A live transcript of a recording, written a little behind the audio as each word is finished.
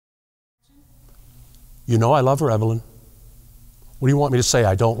You know I love her, Evelyn. What do you want me to say?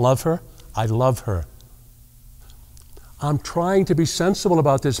 I don't love her? I love her. I'm trying to be sensible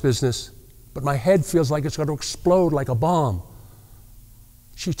about this business, but my head feels like it's going to explode like a bomb.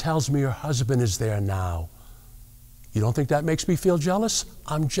 She tells me her husband is there now. You don't think that makes me feel jealous?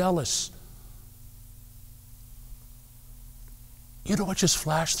 I'm jealous. You know what just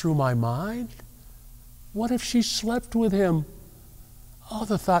flashed through my mind? What if she slept with him? Oh,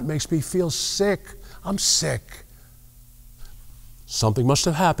 the thought makes me feel sick. I'm sick. Something must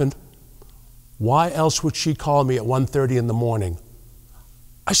have happened. Why else would she call me at 1:30 in the morning?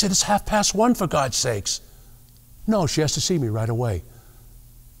 I said, it's 1:30, for God's sakes. No, she has to see me right away.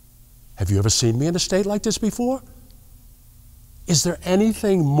 Have you ever seen me in a state like this before? Is there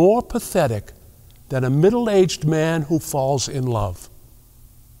anything more pathetic than a middle-aged man who falls in love?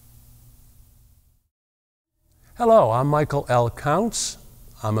 Hello, I'm Michael L. Counts.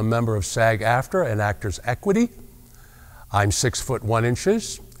 I'm a member of SAG-AFTRA and Actors Equity. I'm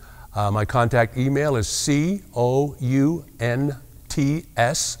 6'1". My contact email is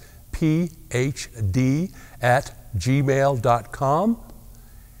CountsPhD@gmail.com.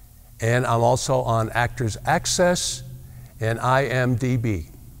 And I'm also on Actors Access and IMDb.